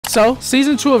So,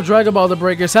 Season 2 of Dragon Ball The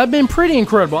Breakers have been pretty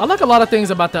incredible. I like a lot of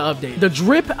things about the update. The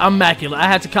drip, immaculate. I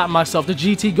had to cop myself the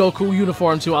GT Goku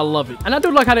uniform too. I love it. And I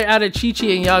do like how they added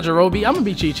ChiChi and Yajirobe. I'm gonna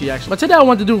be ChiChi actually. But today I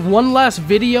wanted to do one last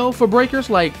video for Breakers,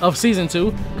 like, of Season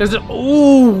 2. Because,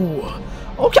 ooh,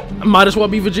 okay. Might as well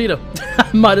be Vegeta.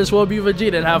 Might as well be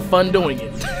Vegeta and have fun doing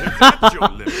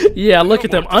it. Yeah, look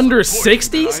at them. Under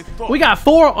 60s? We got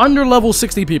 4 under level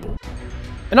 60 people.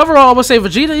 And overall, I would say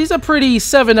Vegeta, he's a pretty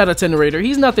 7 out of 10 rater.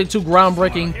 He's nothing too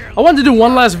groundbreaking. I wanted to do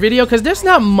one last video because there's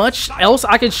not much else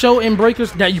I could show in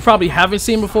Breakers that you probably haven't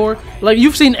seen before. Like,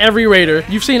 you've seen every raider.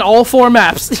 You've seen all 4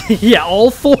 maps. Yeah,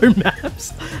 all 4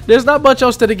 maps. There's not much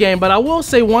else to the game, but I will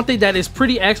say one thing that is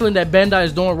pretty excellent that Bandai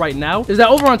is doing right now is that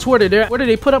over on Twitter,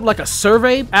 they put up like a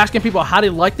survey asking people how they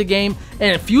like the game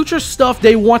and future stuff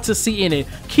they want to see in it.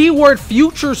 Keyword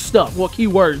future stuff. Well,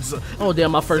 keywords. Oh,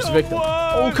 damn, my first victim.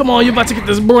 Oh, come on, you're about to get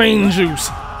this brain juice.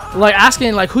 Like,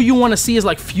 asking like who you want to see as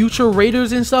like future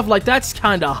raiders and stuff, like that's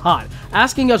kind of hot.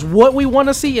 Asking us what we want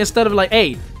to see instead of like,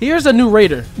 hey, here's a new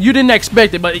raider. You didn't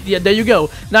expect it, but yeah, there you go.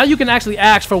 Now you can actually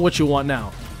ask for what you want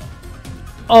now.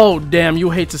 Oh, damn, you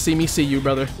hate to see me see you,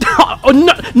 brother.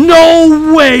 Oh,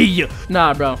 no way.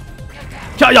 Nah, bro.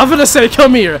 Y'all finna say,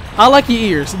 come here. I like your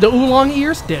ears. The oolong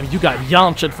ears? Damn, you got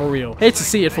Yamcha for real. Hate to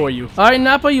see it for you. All right,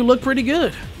 Nappa, you look pretty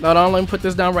good. Hold on, let me put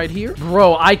this down right here.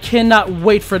 Bro, I cannot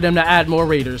wait for them to add more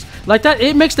raiders. Like that,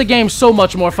 it makes the game so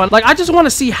much more fun. Like, I just want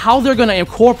to see how they're gonna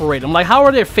incorporate them. Like, how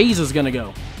are their phases gonna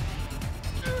go?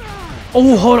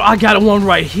 Oh, hold on, I got one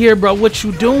right here, bro. What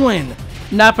you doing?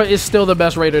 Nappa is still the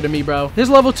best raider to me, bro. His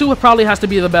level 2 probably has to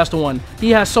be the best one. He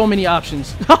has so many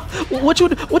options. What you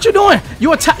doing?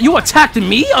 You attacked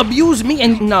me, abused me,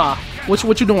 and nah.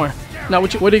 What you doing? Now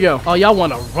where'd he go? Oh, y'all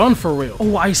want to run for real?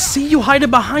 Oh, I see you hiding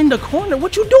behind the corner.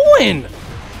 What you doing?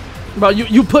 Bro,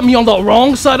 you put me on the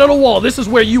wrong side of the wall. This is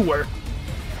where you were.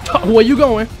 Where you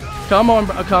going? Come on,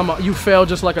 bro. Come on. You fell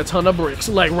just like a ton of bricks,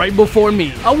 like right before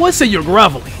me. I would say you're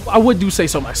gravelly. I would do say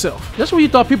so myself. That's where you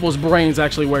thought people's brains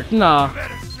actually work. Nah.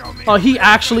 Oh, he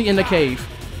actually in the cave.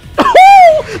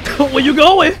 Where you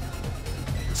going?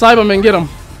 Cyberman, get him.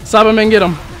 Cyberman, get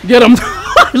him. Get him.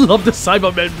 I love the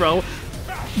Cyberman, bro.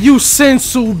 You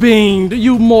sensu beamed.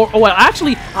 You more. Oh, well,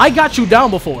 actually, I got you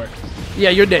down before.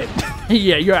 Yeah, you're dead.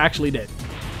 Yeah, you're actually dead.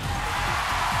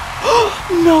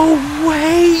 No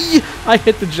way! I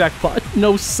hit the jackpot.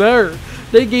 No, sir.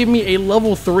 They gave me a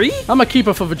level 3? I'm gonna keep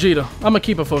it for Vegeta. I'm gonna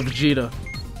keep it for Vegeta.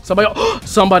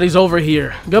 Somebody's over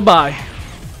here. Goodbye.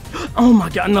 Oh my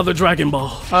god, another Dragon Ball.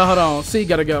 Hold on. See,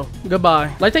 gotta go.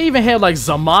 Goodbye. Like, they even had, like,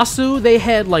 Zamasu. They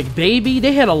had, like, Baby.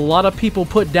 They had a lot of people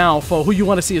put down for who you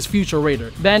want to see as future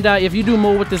raider. Bandai, if you do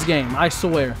more with this game, I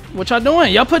swear. What y'all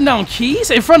doing? Y'all putting down keys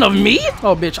in front of me?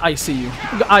 Oh, bitch, I see you.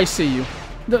 I see you.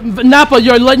 Nappa,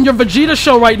 you're letting your Vegeta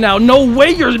show right now. No way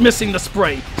you're missing the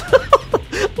spray.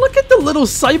 Look at the little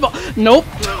Cyber. Nope.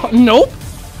 Nope.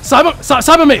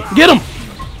 Cyberman, get him.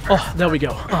 Oh, there we go.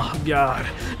 Oh, God.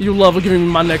 You love giving me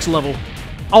my next level.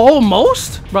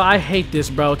 Almost? Bro, I hate this,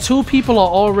 bro. 2 people are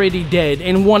already dead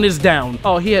and 1 is down.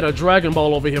 Oh, he had a Dragon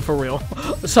Ball over here for real.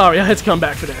 Sorry, I had to come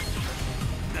back for that.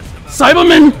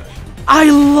 Cyberman! I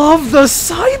love the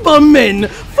Cybermen!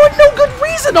 For no good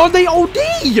reason. Are they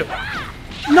OD?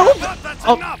 No.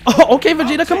 Oh, okay,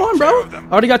 Vegeta, come on, bro.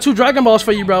 I already got 2 Dragon Balls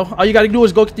for you, bro. All you gotta do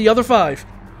is go get the other 5.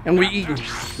 And we eating.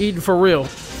 Eating for real.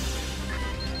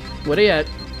 Where they at?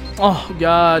 Oh,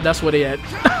 God, that's where they at.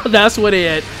 That's where they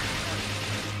at.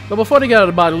 But before they get out of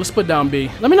the body, let's put down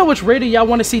B. Let me know which raider y'all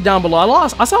want to see down below.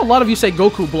 I saw a lot of you say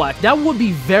Goku Black. That would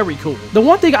be very cool. The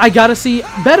one thing I gotta see,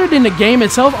 better than the game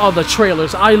itself, are the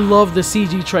trailers. I love the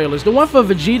CG trailers. The one for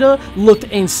Vegeta looked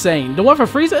insane. The one for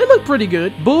Frieza, it looked pretty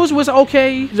good. Boo's was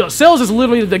okay. Cells is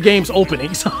literally the game's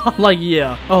opening. So I'm like,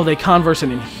 yeah. Oh, they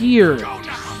conversing in here.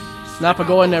 Nappa,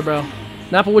 go in there, bro.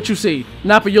 Nappa, what you see?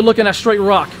 Nappa, you're looking at straight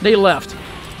rock. They left.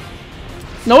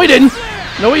 No, he didn't.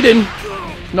 No, he didn't.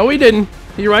 No, he didn't.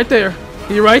 He right there.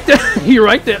 He right there. He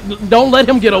right there. Don't let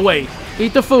him get away.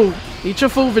 Eat the food. Eat your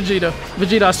food, Vegeta.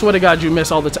 Vegeta, I swear to God, you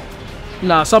miss all the time.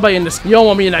 Nah, somebody in this. You don't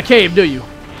want me in that cave, do you?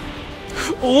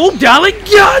 Oh, golly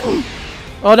gun!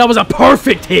 Oh, that was a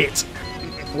perfect hit.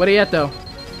 Where they at, though?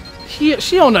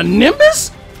 She on a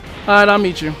Nimbus? Alright, I'll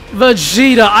meet you.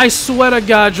 Vegeta, I swear to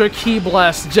God, your key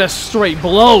blast just straight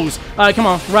blows. Alright, come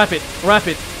on. Wrap it. Wrap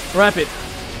it. Wrap it.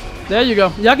 There you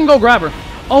go. Y'all can go grab her.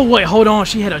 Oh, wait, hold on.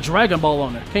 She had a Dragon Ball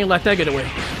on her. Can't let that get away.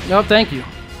 No, thank you.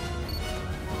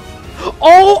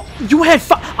 Oh, you had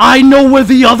 5. I know where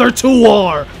the other 2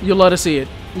 are. You'll let us see it.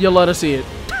 You'll let us see it.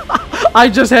 I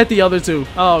just had the other 2.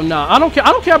 Oh, no. I don't care.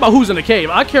 I don't care about who's in the cave.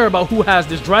 I care about who has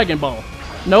this Dragon Ball.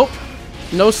 Nope.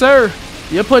 No, sir.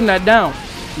 You're putting that down.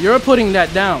 You're putting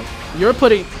that down. You're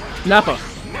putting... Nappa.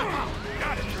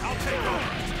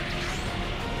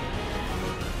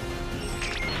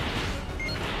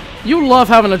 You love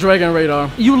having a dragon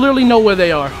radar. You literally know where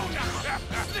they are.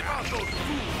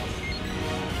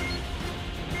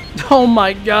 Oh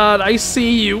my god, I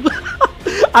see you.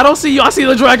 I don't see you. I see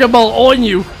the Dragon Ball on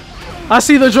you. I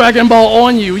see the Dragon Ball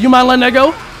on you. You mind letting that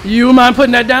go? You mind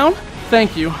putting that down?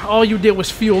 Thank you. All you did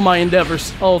was fuel my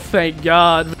endeavors. Oh, thank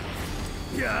God.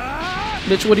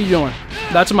 Bitch, what are you doing?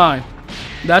 That's mine.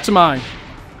 That's mine.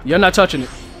 You're not touching it.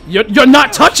 You're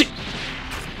not touching.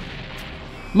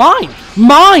 Mine.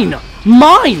 Mine.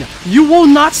 Mine. You will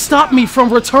not stop me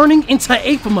from returning into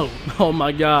ape mode. Oh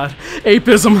my god.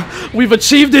 Apeism. We've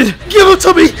achieved it. Give it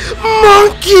to me.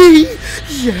 Monkey.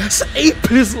 Yes,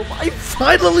 apeism. I'm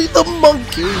finally the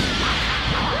monkey.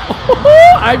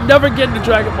 I've never gotten the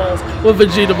Dragon Balls with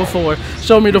Vegeta before.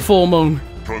 Show me the full moon.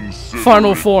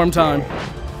 Final form time.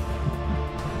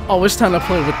 Oh, it's time to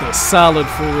play with the salad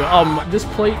for real. This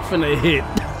plate finna hit.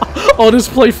 Oh, this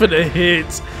plate finna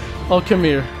hit. Oh, come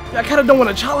here. I kinda don't want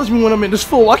to challenge me when I'm in this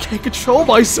full. I can't control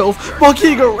myself.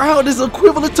 Monkeying around is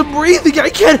equivalent to breathing. I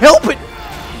can't help it.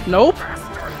 Nope.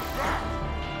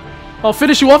 I'll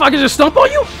finish you off. I can just stomp on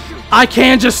you? I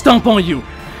can just stomp on you.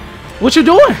 What you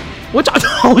doing?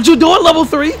 What you doing, level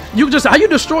 3? How you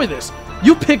destroy this?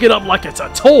 You pick it up like it's a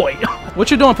toy.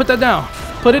 What you doing? Put that down.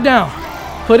 Put it down.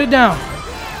 Put it down.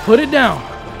 Put it down.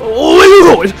 Oh, where you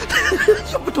going?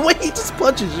 The way he just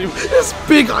punches you. This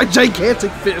big,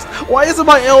 gigantic fist. Why isn't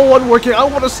my L1 working? I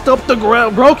want to stump the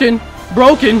ground. Broken.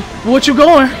 Broken. What you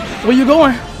going? Where you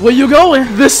going? Where you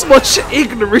going? This much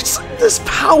ignorance. This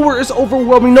power is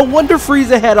overwhelming. No wonder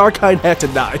Frieza had our kind had to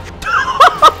die.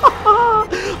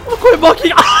 Quit monkey.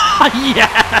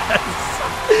 Yes.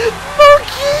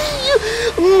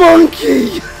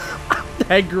 Monkey.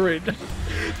 That grin.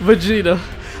 Vegeta.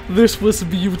 This was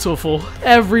beautiful.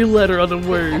 Every letter of the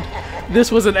word.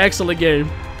 This was an excellent game.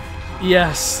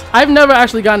 Yes. I've never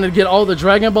actually gotten to get all the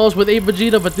Dragon Balls with Ape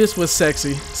Vegeta, but this was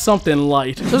sexy. Something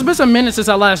light. So it's been some minutes since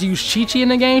I last used ChiChi in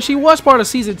the game. She was part of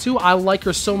Season 2. I like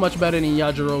her so much better than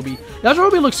Yajirobe.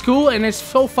 Yajirobe looks cool, and it's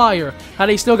so fire how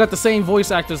they still got the same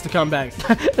voice actors to come back.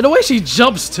 And the way she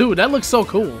jumps, too. That looks so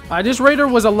cool. Alright, this Raider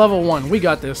was a level 1. We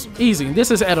got this. Easy.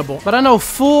 This is edible. But I know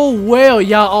full well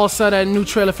y'all all saw that new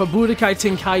trailer for Budokai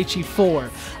Tenkaichi 4.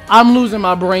 I'm losing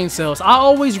my brain cells. I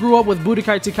always grew up with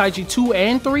Budokai Tenkaichi 2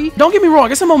 and 3. Don't get me wrong,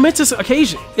 it's a momentous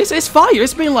occasion. It's fire.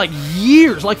 It's been like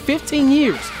years, like 15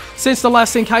 years since the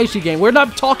last Tenkaichi game. We're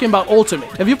not talking about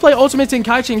Ultimate. If you play Ultimate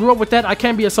Tenkaichi and grew up with that, I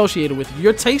can't be associated with you.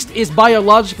 Your taste is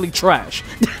biologically trash.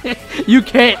 You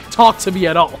can't talk to me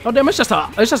at all. Oh damn, it's just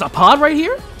a pod right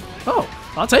here? Oh,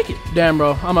 I'll take it. Damn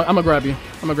bro, I'm gonna grab you.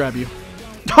 I'm gonna grab you.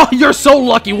 Oh, you're so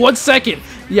lucky. 1 second.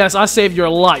 Yes, I saved your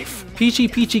life.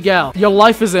 Peachy gal, your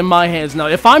life is in my hands now.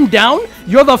 If I'm down,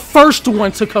 you're the first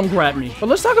one to come grab me. But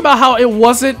let's talk about how it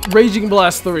wasn't Raging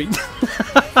Blast 3.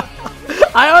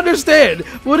 I understand.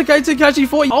 Budokai Tenkaichi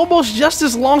 4 almost just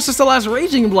as long since the last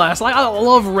Raging Blast. Like, I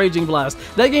love Raging Blast.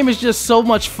 That game is just so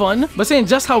much fun. But saying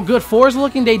just how good 4 is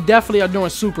looking, they definitely are doing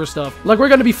super stuff. Like, we're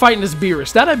gonna be fighting this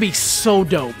Beerus. That'd be so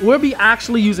dope. We'll be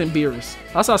actually using Beerus.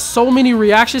 I saw so many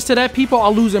reactions to that. People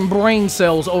are losing brain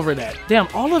cells over that. Damn,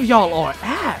 all of y'all are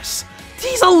ass.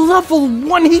 He's a level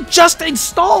 1 he just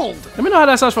installed. Let me know how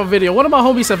that sounds for a video. One of my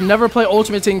homies have never played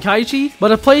Ultimate Tenkaichi, but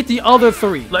have played the other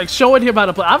 3. Like, showing him how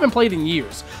to play. I haven't played in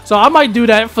years, so I might do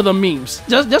that for the memes.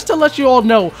 Just to let you all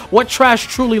know what trash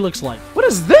truly looks like. What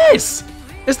is this?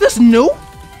 Is this new?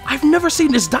 I've never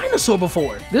seen this dinosaur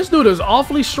before. This dude is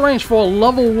awfully strange for a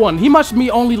level 1. He must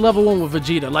be only level 1 with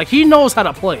Vegeta. Like, he knows how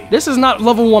to play. This is not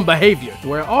level 1 behavior.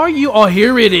 Where are you? Oh,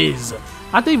 here it is.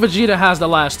 I think Vegeta has the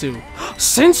last 2.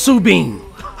 Sensu Bean!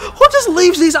 Who just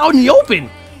leaves these out in the open?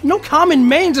 No common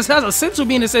man just has a Sensu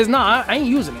Bean that says, nah, I ain't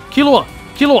using it.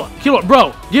 Killua,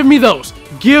 bro, give me those.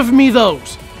 Give me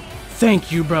those. Thank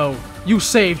you, bro. You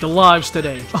saved lives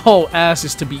today. Oh, ass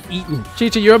is to be eaten.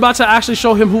 ChiChi, you're about to actually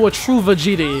show him who a true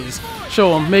Vegeta is.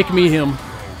 Show him, make me him.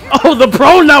 Oh, the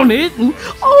pronoun hitting.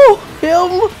 Oh,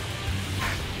 him.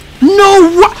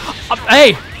 No,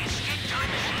 hey.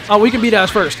 Oh, we can beat ass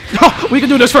first. Oh, we can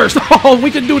do this first. Oh, we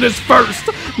can do this first.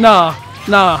 Nah,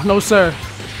 no sir.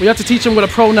 We have to teach him what a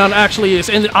pronoun actually is,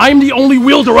 and I'm the only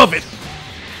wielder of it.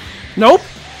 Nope.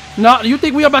 Nah, you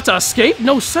think we are about to escape?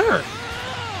 No sir.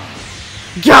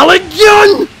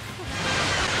 Galligan!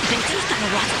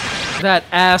 That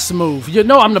ass move. You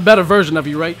know I'm the better version of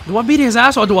you, right? Do I beat his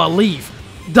ass or do I leave?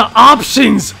 The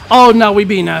options. Oh, no, we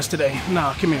beating ass today.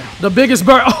 Nah, come here. The biggest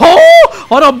bird. Oh,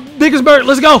 the biggest bird.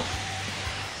 Let's go.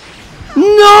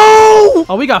 No!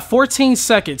 Oh, we got 14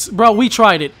 seconds. Bro, we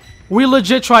tried it. We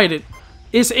legit tried it.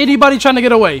 Is anybody trying to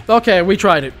get away? Okay, we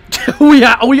tried it.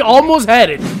 we almost had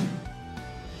it.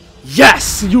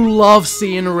 Yes, you love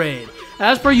seeing red.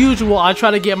 As per usual, I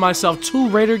try to get myself 2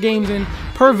 Raider games in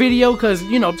per video because,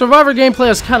 you know, Survivor gameplay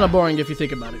is kind of boring if you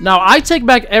think about it. Now, I take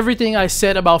back everything I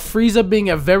said about Frieza being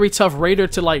a very tough Raider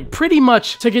to, like, pretty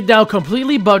much take it down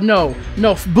completely, but no,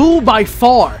 Boo by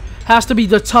far has to be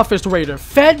the toughest Raider.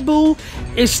 Fat Boo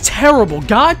is terrible.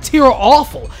 God tier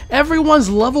awful. Everyone's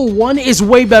level 1 is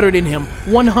way better than him.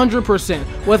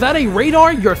 100%. Without a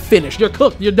radar, you're finished. You're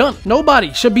cooked. You're done.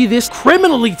 Nobody should be this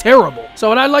criminally terrible. So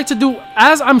what I like to do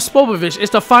as I'm Spopovich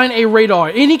is to find a radar.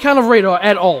 Any kind of radar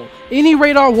at all. Any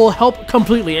radar will help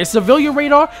completely. A civilian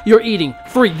radar, you're eating.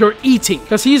 Free, you're eating.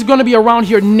 Because he's going to be around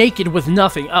here naked with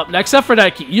nothing. Except for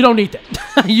that key. You don't need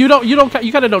that. you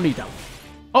kind of don't need that.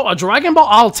 Oh, a Dragon Ball?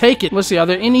 I'll take it. Let's see, are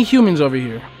there any humans over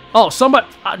here? Oh, somebody,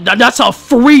 that's a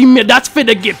free minute. That's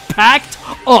finna get packed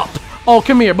up. Oh,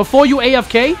 come here. Before you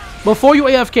AFK,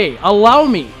 allow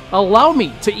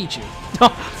me to eat you. Oh,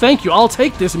 thank you. I'll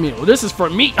take this meal. This is for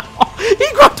me. Oh, he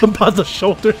grabbed him by the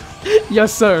shoulder.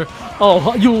 Yes, sir.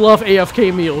 Oh, you love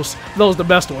AFK meals. Those are the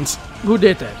best ones. Who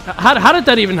did that? How did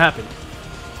that even happen?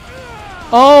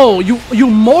 Oh, you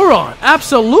moron.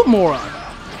 Absolute moron.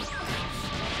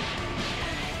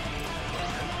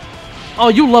 Oh,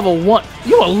 you level 1.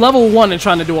 You are level 1 and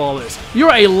trying to do all this.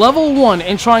 You're a level 1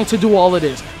 and trying to do all of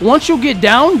this. Once you get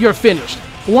down, you're finished.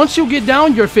 Once you get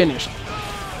down, you're finished.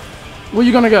 Where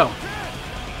you gonna go?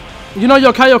 You know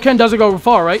your Kaioken doesn't go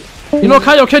far, right? You know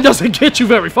Kaioken doesn't get you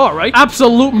very far, right?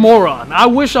 Absolute moron. I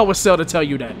wish I was Cell to tell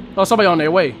you that. Oh, somebody on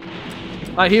their way.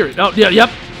 I hear it. Oh, yeah,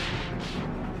 yep.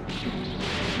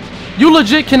 You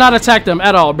legit cannot attack them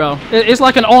at all, bro. It's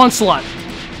like an onslaught.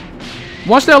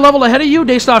 Once they're a level ahead of you,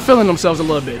 they start feeling themselves a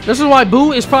little bit. This is why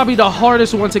Boo is probably the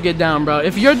hardest one to get down, bro.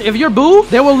 If you're Boo,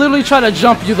 they will literally try to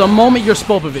jump you the moment you're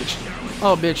Spopovich.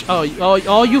 Oh, bitch. Oh,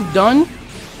 all you've done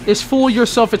is fool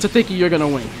yourself into thinking you're gonna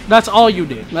win. That's all you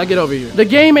did. Now get over here. The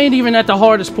game ain't even at the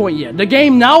hardest point yet. The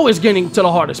game now is getting to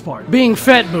the hardest part. Being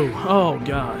Fat Boo. Oh,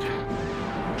 God.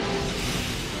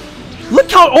 Look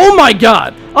how, oh my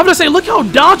God. I'm gonna say, look how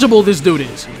dodgeable this dude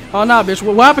is. Oh, nah, bitch.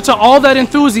 What happened to all that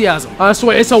enthusiasm? I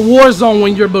swear, it's a war zone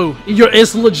when you're Boo.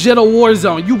 It's legit a war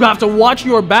zone. You have to watch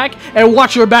your back and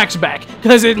watch your back's back.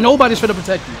 Because nobody's finna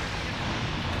protect you.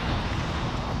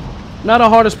 Now the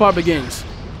hardest part begins.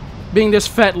 Being this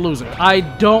fat loser. I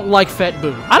don't like Fat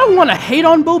Boo. I don't want to hate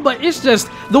on Boo, but it's just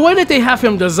the way that they have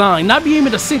him designed. Not being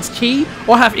able to send Ki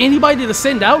or have anybody to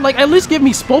send out. Like, at least give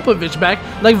me Spopovich back.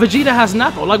 Like Vegeta has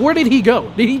Nappo. Like, where did he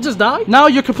go? Did he just die? Now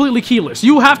you're completely keyless.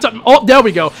 You have to... Oh, there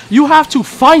we go. You have to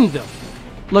find them.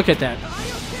 Look at that.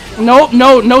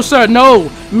 No, sir.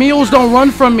 No. Meals don't run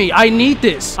from me. I need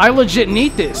this. I legit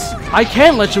need this. I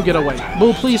can't let you get away.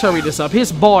 Boo, please hurry this up.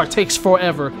 His bar takes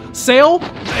forever. Sail?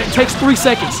 It takes 3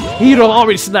 seconds. He'd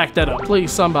already snacked that up.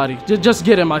 Please, somebody. Just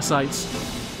get in my sights.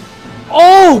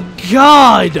 Oh,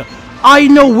 God. I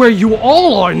know where you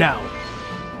all are now.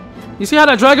 You see how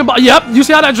that Dragon Ball... Yep. You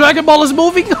see how that Dragon Ball is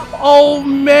moving? Oh,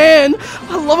 man.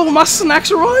 I love it when my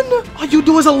snacks run. All you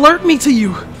do is alert me to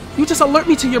you. You just alert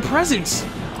me to your presence.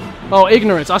 Oh,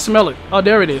 ignorance. I smell it. Oh,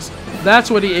 there it is.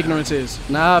 That's where the ignorance is.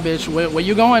 Nah, bitch. Where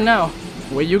you going now?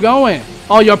 Where you going?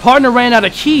 Oh, your partner ran out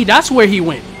of Ki. That's where he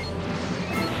went.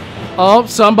 Oh,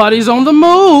 somebody's on the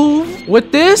move.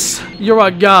 With this, you're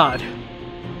a god.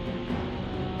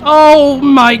 Oh,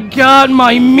 my God.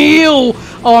 My meal.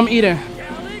 Oh, I'm eating.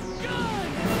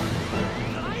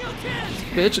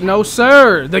 Bitch, no,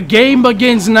 sir. The game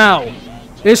begins now.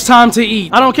 It's time to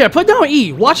eat. I don't care. Put down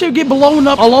E. Watch it get blown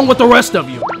up along with the rest of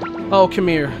you. Oh, come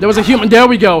here. There was a human. There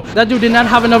we go. That dude did not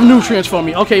have enough nutrients for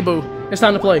me. Okay, Boo. It's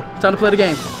time to play. It's time to play the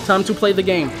game. Time to play the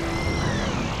game.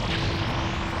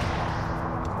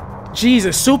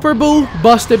 Jesus. Super Boo,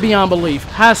 busted beyond belief.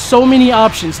 Has so many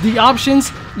options. The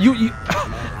options,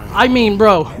 I mean,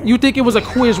 bro, you think it was a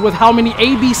quiz with how many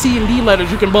A, B, C, and D letters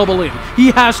you can bubble in.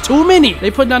 He has too many.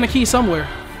 They put down a key somewhere.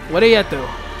 Where they at, though?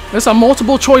 It's a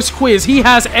multiple choice quiz. He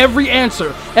has every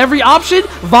answer. Every option,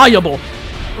 viable.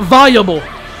 Viable.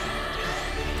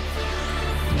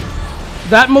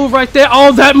 That move right there.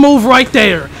 Oh, that move right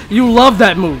there. You love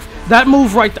that move. That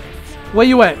move right there. Where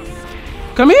you at?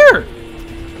 Come here.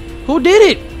 Who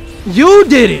did it? You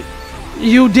did it.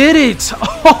 You did it.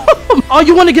 Oh,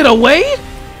 you want to get away?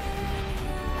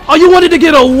 Oh, you wanted to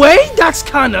get away? That's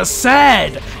kind of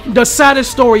sad. The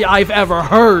saddest story I've ever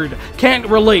heard. Can't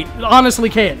relate. Honestly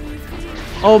can't.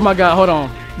 Oh my God, hold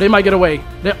on. They might get away.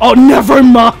 Oh, never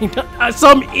mind.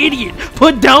 Some idiot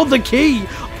put down the key.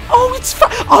 Oh, it's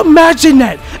fine. Imagine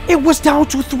that. It was down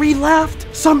to 3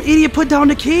 left. Some idiot put down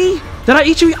the key. Did I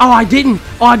eat you? Oh, I didn't.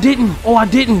 Oh, I didn't. Oh, I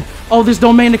didn't. Oh, this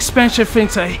domain expansion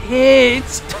finna hit.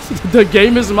 The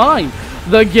game is mine.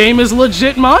 The game is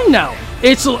legit mine now.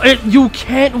 You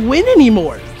can't win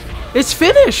anymore. It's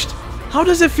finished. How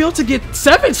does it feel to get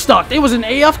 7 stuck? It was an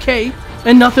AFK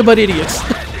and nothing but idiots.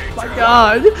 My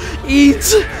God.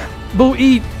 Eat. Boo,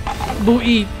 eat. Boo,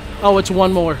 eat. Oh, it's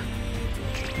one more.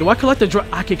 Do I collect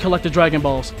I can collect the Dragon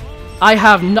Balls. I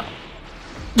have no...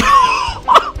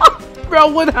 Bro,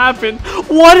 what happened?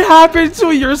 What happened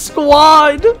to your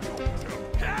squad?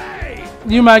 Hey.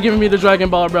 You mind giving me the Dragon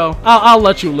Ball, bro? I'll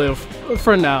let you live.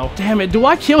 For now. Damn it, do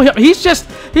I kill him?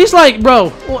 He's like, bro.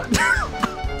 What?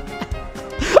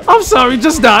 I'm sorry,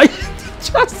 just die.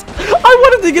 I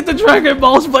wanted to get the Dragon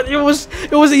Balls, but it was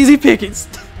easy pickings.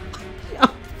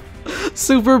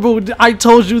 Super Boo, I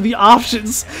told you the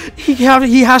options. He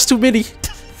has too many.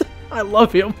 I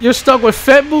love him. You're stuck with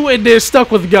Fat Boo and then stuck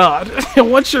with God.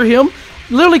 And once you're him,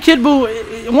 literally Kid Boo,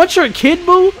 once you're a Kid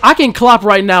Boo, I can clap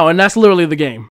right now and that's literally the game.